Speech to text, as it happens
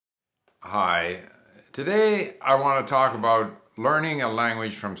Hi, today I want to talk about learning a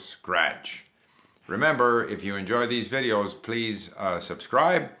language from scratch. Remember, if you enjoy these videos, please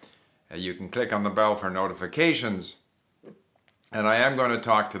subscribe. You can click on the bell for notifications. And I am going to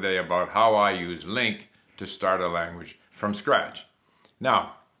talk today about how I use LingQ to start a language from scratch.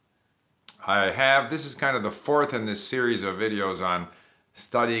 Now, this is kind of the fourth in this series of videos on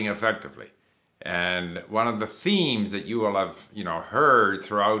studying effectively. And one of the themes that you will have, heard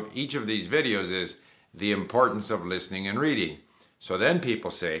throughout each of these videos is the importance of listening and reading. So then people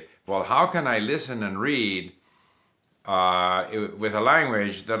say, well, how can I listen and read with a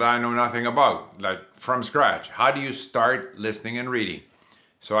language that I know nothing about, like from scratch? How do you start listening and reading?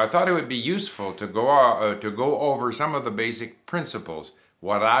 So I thought it would be useful to go over some of the basic principles,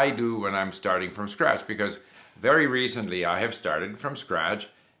 what I do when I'm starting from scratch, because very recently I have started from scratch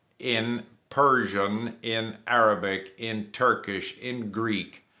in Persian, in Arabic, in Turkish, in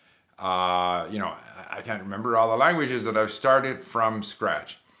Greek. I can't remember all the languages that I've started from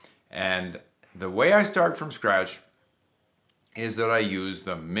scratch. And the way I start from scratch is that I use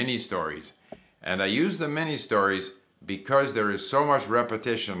the mini stories. And I use the mini stories because there is so much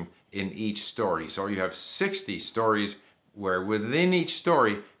repetition in each story. So you have 60 stories where within each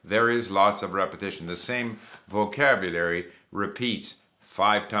story there is lots of repetition. The same vocabulary repeats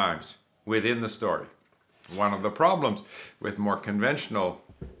 5 times within the story. One of the problems with more conventional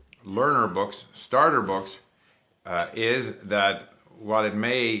learner books, starter books, is that while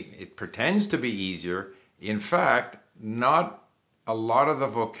it pretends to be easier, in fact, not a lot of the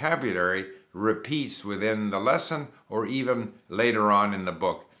vocabulary repeats within the lesson or even later on in the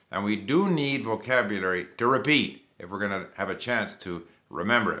book. And we do need vocabulary to repeat if we're going to have a chance to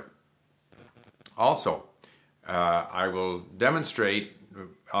remember it. Also, I will demonstrate,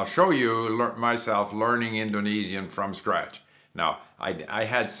 I'll show you myself learning Indonesian from scratch. Now, I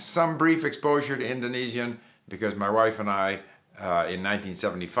had some brief exposure to Indonesian because my wife and I, in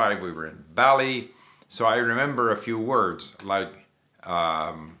 1975, we were in Bali. So I remember a few words like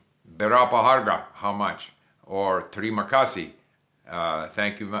berapa harga, how much, or terima kasih,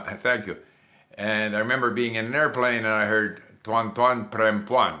 thank you. And I remember being in an airplane and I heard tuan-tuan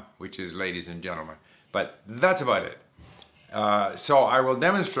perempuan, which is ladies and gentlemen. But that's about it. So I will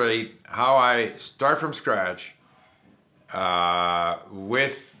demonstrate how I start from scratch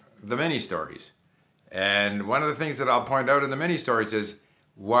with the mini stories. And one of the things that I'll point out in the mini stories is,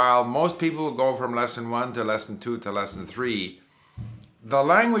 while most people go from lesson 1 to lesson 2 to lesson 3, the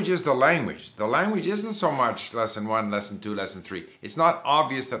language is the language. The language isn't so much lesson 1, lesson 2, lesson 3. It's not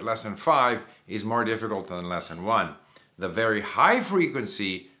obvious that lesson 5 is more difficult than lesson 1. The very high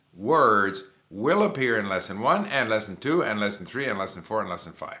frequency words will appear in lesson 1 and lesson 2 and lesson 3 and lesson 4 and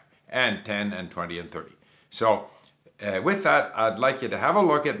lesson 5 and 10 and 20 and 30. So with that, I'd like you to have a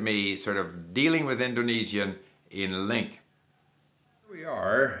look at me sort of dealing with Indonesian in LingQ. Here we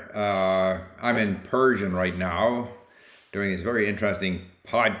are. I'm in Persian right now, doing this very interesting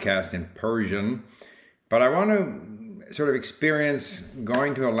podcast in Persian, but I want to sort of experience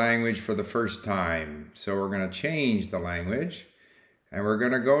going to a language for the first time. So we're going to change the language and we're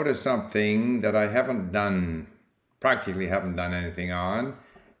going to go to something that I practically haven't done anything on.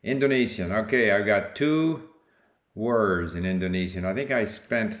 Indonesian. Okay, I've got 2 words in Indonesian. I think I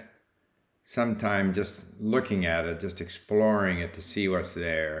spent some time just looking at it, just exploring it to see what's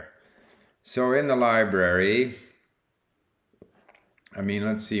there. So in the library,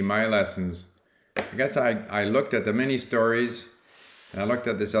 let's see, my lessons. I guess I looked at the mini stories and I looked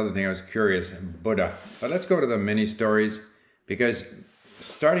at this other thing. I was curious, Buddha. But let's go to the mini stories, because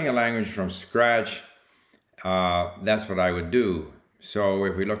starting a language from scratch, that's what I would do. So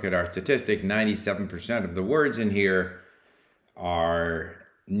if we look at our statistic, 97% of the words in here are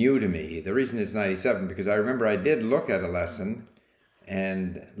new to me. The reason it's 97, because I remember I did look at a lesson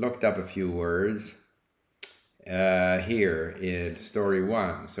and looked up a few words here in story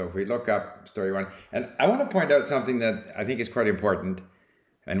 1. So if we look up story 1, and I want to point out something that I think is quite important,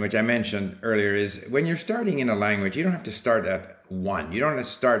 and which I mentioned earlier, is when you're starting in a language, you don't have to start at 1. You don't have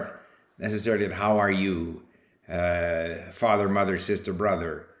to start necessarily at how are you, father, mother, sister,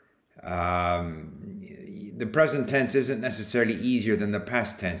 brother. The present tense isn't necessarily easier than the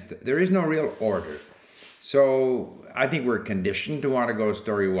past tense. There is no real order. So I think we're conditioned to want to go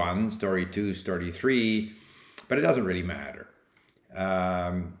story 1, story 2, story 3, but it doesn't really matter.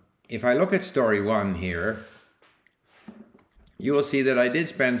 If I look at story 1 here, you will see that I did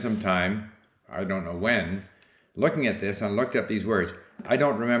spend some time, I don't know when, looking at this and looked up these words. I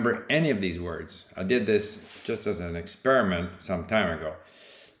don't remember any of these words. I did this just as an experiment some time ago.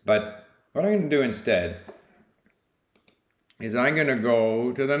 But what I'm going to do instead is I'm going to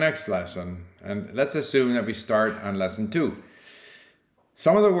go to the next lesson. And let's assume that we start on lesson 2.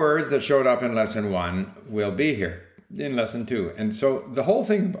 Some of the words that showed up in lesson 1 will be here in lesson 2. And so the whole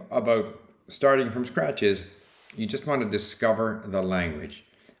thing about starting from scratch is you just want to discover the language.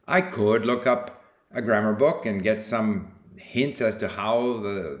 I could look up a grammar book and get some hints as to how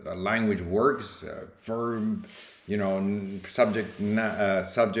the language works, verb, you know, subject,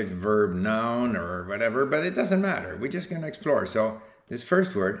 verb, noun, or whatever, but it doesn't matter. We're just going to explore. So this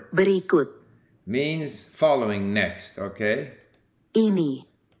first word, berikut, means following, next, okay? Ini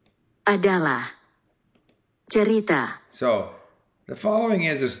adalah cerita. So the following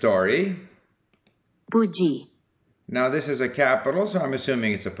is a story. Puji. Now this is a capital, so I'm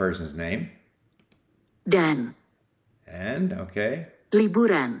assuming it's a person's name. Dan. And, okay.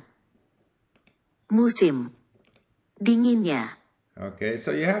 Liburan. Musim dinginnya. Okay,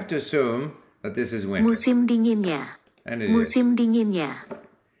 so you have to assume that this is winter. Musim dinginnya. And it Musim is. dinginnya.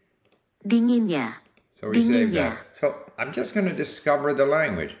 Dinginnya. So we save Dinginnya. that. So I'm just going to discover the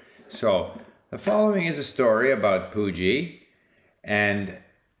language. So the following is a story about Puji and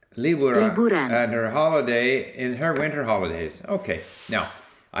Liburan and her holiday in her winter holidays. Okay, now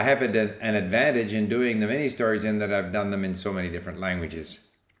I have an advantage in doing the mini stories in that I've done them in so many different languages.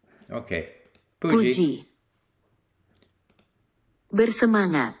 Okay, Puji.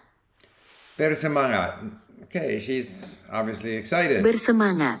 Bersemangat. Bersemangat. Okay, she's obviously excited.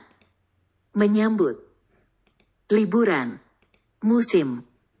 Bersemangat. Menyambut. Liburan. Musim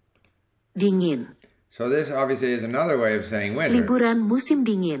dingin. So this obviously is another way of saying winter. Liburan musim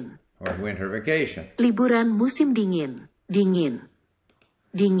dingin. Or winter vacation. Liburan musim dingin. Dingin.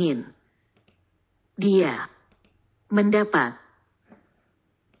 Dingin. Dia mendapat.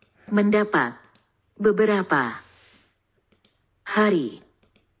 Mendapat. Beberapa hari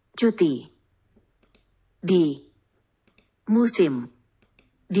cuti di musim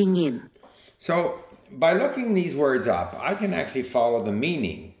dingin. So by looking these words up, I can actually follow the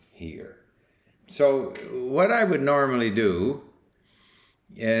meaning here. So what I would normally do,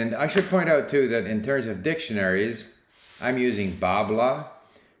 and I should point out too that in terms of dictionaries, I'm using Babla.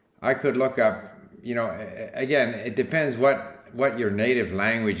 I could look up, you know, again, it depends what your native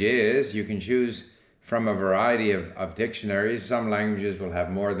language is. You can choose from a variety of dictionaries. Some languages will have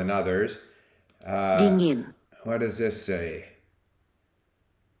more than others. Dingin. What does this say?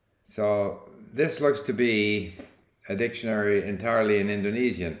 So this looks to be a dictionary entirely in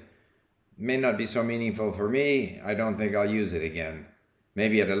Indonesian. May not be so meaningful for me. I don't think I'll use it again.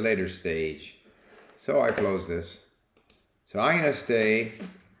 Maybe at a later stage. So I close this. So I'm going to stay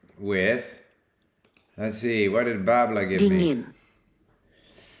with, let's see, what did Babla give Dingin.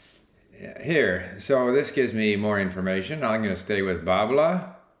 me? Here, so this gives me more information. I'm going to stay with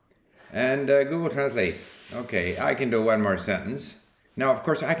Babla and Google Translate. Okay, I can do one more sentence. Now, of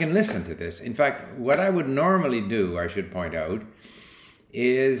course, I can listen to this. In fact, what I would normally do, I should point out,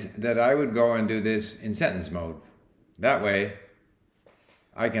 is that I would go and do this in sentence mode. That way,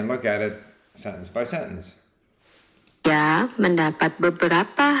 I can look at it sentence by sentence. Dia mendapat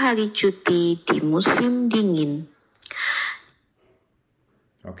beberapa hari cuti di musim dingin.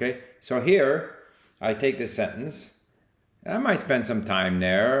 Okay, so here, I take this sentence. I might spend some time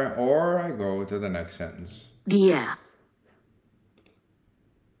there, or I go to the next sentence. Dia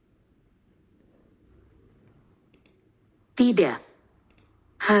tidak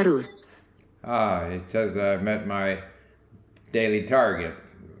harus. It says that I've met my daily target.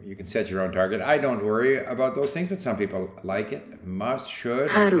 You can set your own target. I don't worry about those things, but some people like it. Must, should.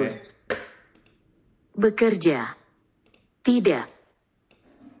 Harus. Okay. Bekerja. Tidak.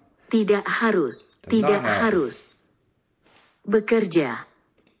 Tidak harus. Tidak harus. Bekerja.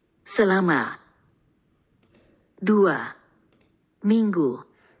 Selama 2 minggu.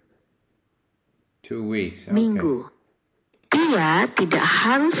 2 weeks. Okay. Minggu. Dia tidak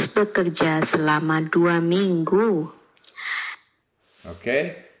harus bekerja selama 2 minggu.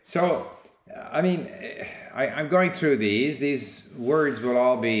 Okay, so, I mean, I'm going through these. These words will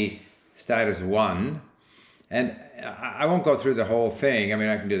all be status 1. And I won't go through the whole thing. I mean,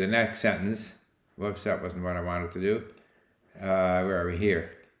 I can do the next sentence. Whoops, that wasn't what I wanted to do. Where are we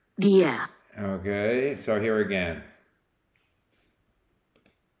here? Dia Okay, so here again.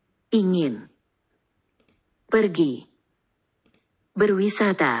 ingin pergi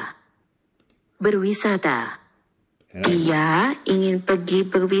berwisata. Berwisata. Dia ingin pergi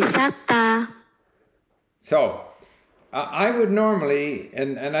berwisata. So, I would normally,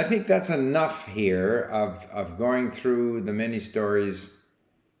 and I think that's enough here of going through the mini stories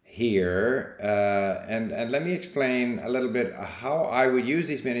here, and let me explain a little bit how I would use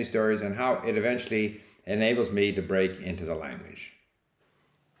these mini stories and how it eventually enables me to break into the language.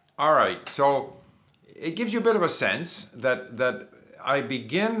 All right, so it gives you a bit of a sense that I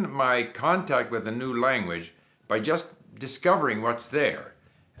begin my contact with a new language by just discovering what's there.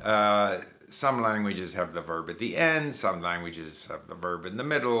 Some languages have the verb at the end, some languages have the verb in the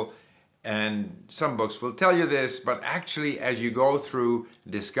middle, and some books will tell you this, but actually as you go through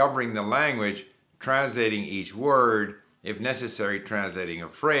discovering the language, translating each word, if necessary translating a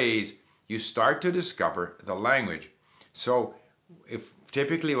phrase, you start to discover the language. So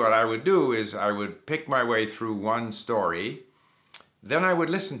typically what I would do is I would pick my way through one story, then I would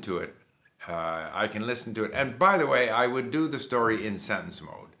listen to it. I can listen to it. And by the way, I would do the story in sentence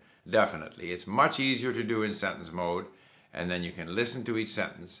mode, definitely. It's much easier to do in sentence mode, and then you can listen to each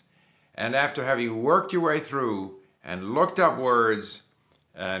sentence. And after having worked your way through and looked up words,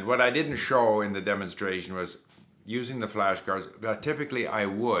 and what I didn't show in the demonstration was using the flashcards, but typically I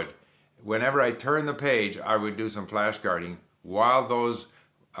would. Whenever I turn the page, I would do some flashcarding while those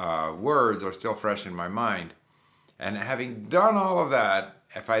words are still fresh in my mind. And having done all of that,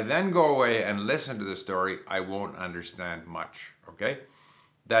 if I then go away and listen to the story, I won't understand much, okay?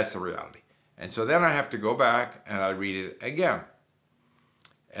 That's the reality. And so then I have to go back and I read it again.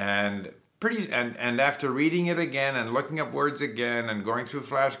 And after reading it again and looking up words again and going through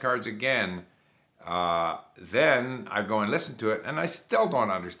flashcards again, then I go and listen to it and I still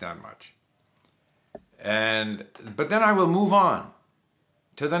don't understand much. But then I will move on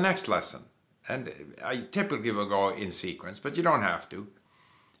to the next lesson. And I typically will go in sequence, but you don't have to.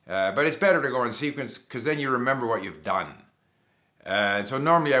 But it's better to go in sequence because then you remember what you've done. So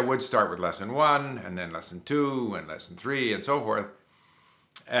normally I would start with lesson 1 and then lesson 2 and lesson 3 and so forth.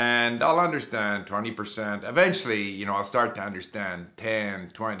 And I'll understand 20%. Eventually, you know, I'll start to understand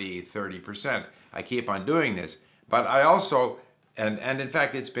 10, 20, 30%. I keep on doing this. But I also, and in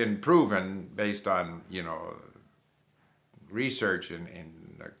fact, it's been proven based on, you know, research in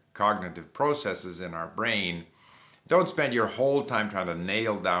cognitive processes in our brain. Don't spend your whole time trying to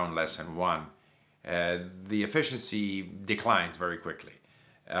nail down lesson 1. The efficiency declines very quickly.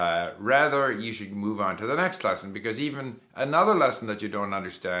 Rather, you should move on to the next lesson, because even another lesson that you don't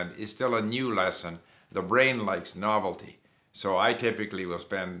understand is still a new lesson. The brain likes novelty. So I typically will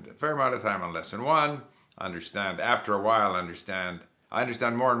spend a fair amount of time on lesson 1, understand, after a while I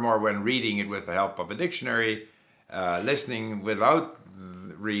understand more and more when reading it with the help of a dictionary. Listening without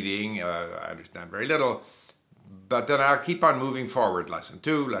reading, I understand very little. But then I'll keep on moving forward. Lesson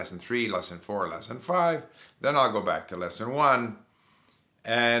 2, lesson 3, lesson 4, lesson 5. Then I'll go back to lesson 1.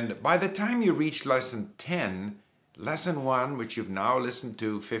 And by the time you reach lesson 10, lesson 1, which you've now listened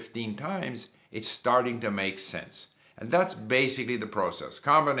to 15 times, it's starting to make sense. And that's basically the process.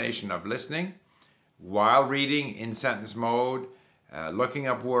 Combination of listening while reading in sentence mode, looking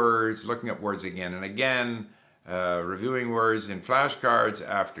up words again and again, reviewing words in flashcards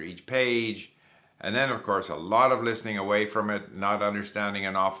after each page, and then of course a lot of listening away from it, not understanding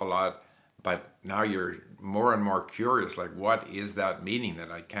an awful lot, but now you're more and more curious, like what is that meaning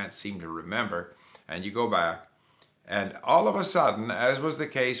that I can't seem to remember, and you go back, and all of a sudden, as was the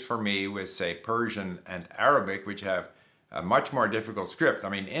case for me with say Persian and Arabic, which have a much more difficult script. I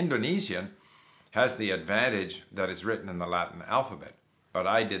mean, Indonesian has the advantage that it's written in the Latin alphabet, but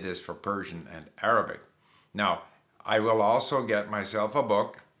I did this for Persian and Arabic. Now, I will also get myself a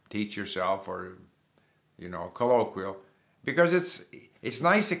book, Teach Yourself, or, you know, colloquial, because it's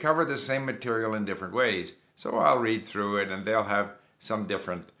nice to cover the same material in different ways. So I'll read through it, and they'll have some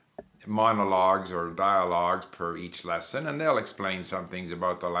different monologues or dialogues per each lesson, and they'll explain some things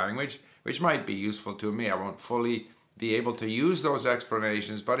about the language, which might be useful to me. I won't fully be able to use those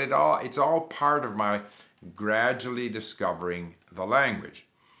explanations, but it's all part of my gradually discovering the language.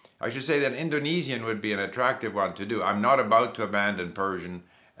 I should say that Indonesian would be an attractive one to do. I'm not about to abandon Persian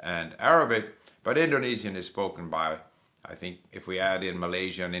and Arabic, but Indonesian is spoken by, I think if we add in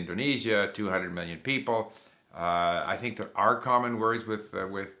Malaysia and Indonesia, 200 million people. I think there are common words with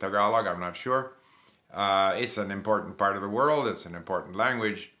Tagalog, I'm not sure. It's an important part of the world, it's an important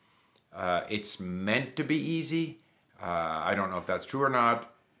language. It's meant to be easy. I don't know if that's true or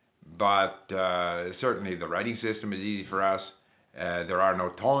not, but certainly the writing system is easy for us. There are no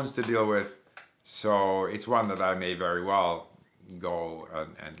tones to deal with, so it's one that I may very well go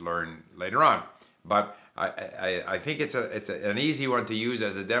and learn later on. But I think it's an easy one to use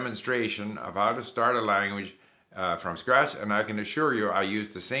as a demonstration of how to start a language from scratch, and I can assure you I use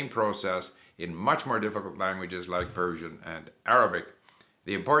the same process in much more difficult languages like Persian and Arabic.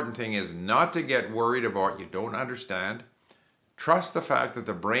 The important thing is not to get worried about what you don't understand. Trust the fact that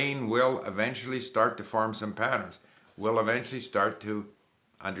the brain will eventually start to form some patterns, will eventually start to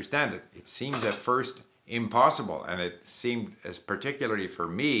understand it. It seems at first impossible. And it seemed, as particularly for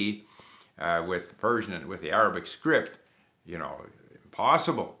me, with Persian and with the Arabic script, you know,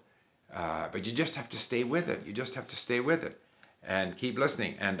 impossible. But you just have to stay with it. You just have to stay with it and keep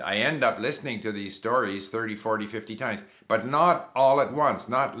listening. And I end up listening to these stories 30, 40, 50 times, but not all at once,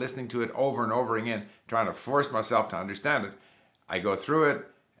 not listening to it over and over again, trying to force myself to understand it. I go through it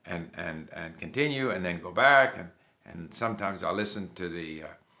and continue, and then go back, and sometimes I'll listen to the,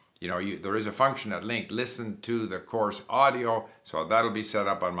 there is a function at Link, listen to the course audio, so that'll be set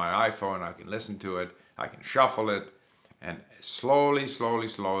up on my iPhone. I can listen to it, I can shuffle it, and slowly, slowly,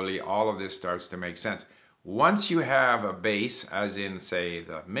 slowly, all of this starts to make sense. Once you have a base, as in, say,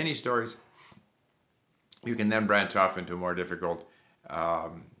 the mini stories, you can then branch off into more difficult,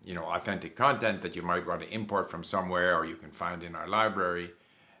 authentic content that you might want to import from somewhere, or you can find in our library.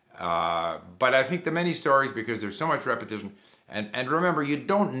 But I think the mini stories, because there's so much repetition, and remember, you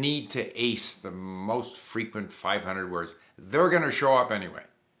don't need to ace the most frequent 500 words. They're going to show up anyway.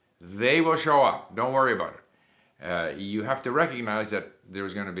 They will show up. Don't worry about it. You have to recognize that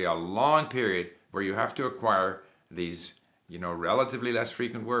there's going to be a long period where you have to acquire these, relatively less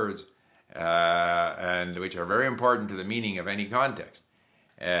frequent words, and which are very important to the meaning of any context.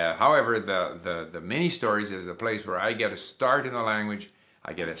 However, the mini stories is the place where I get a start in the language,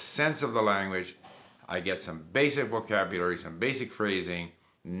 I get a sense of the language, I get some basic vocabulary, some basic phrasing.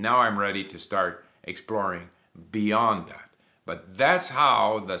 Now I'm ready to start exploring beyond that. But that's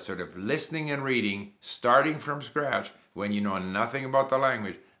how the sort of listening and reading, starting from scratch, when you know nothing about the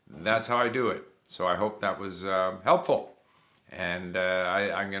language, that's how I do it. So I hope that was helpful. And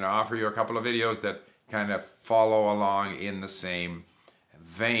I'm going to offer you a couple of videos that kind of follow along in the same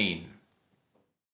vein.